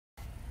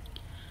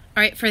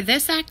All right, for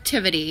this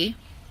activity,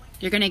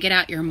 you're going to get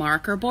out your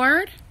marker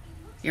board,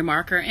 your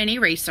marker and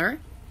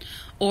eraser,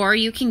 or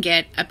you can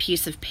get a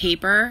piece of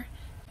paper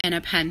and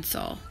a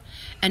pencil.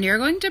 And you're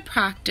going to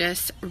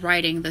practice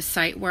writing the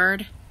sight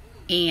word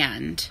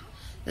and.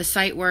 The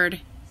sight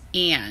word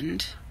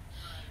and.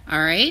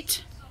 All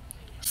right?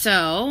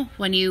 So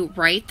when you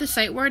write the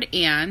sight word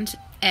and,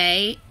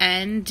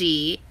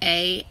 A-N-D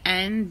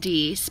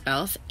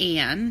spells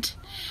and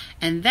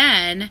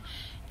then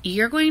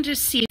you're going to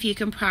see if you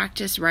can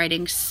practice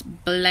writing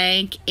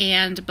blank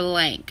and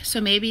blank.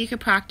 So maybe you could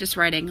practice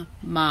writing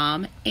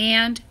mom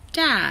and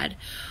dad,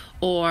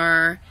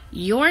 or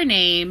your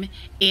name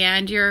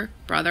and your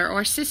brother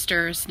or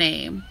sister's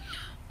name,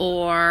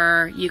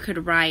 or you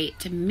could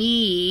write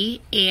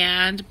me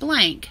and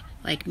blank,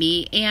 like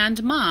me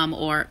and mom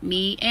or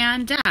me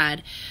and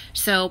dad.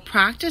 So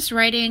practice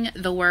writing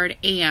the word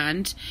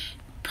and.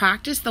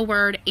 Practice the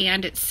word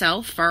and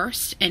itself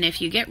first, and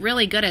if you get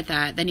really good at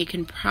that, then you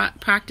can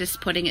practice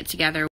putting it together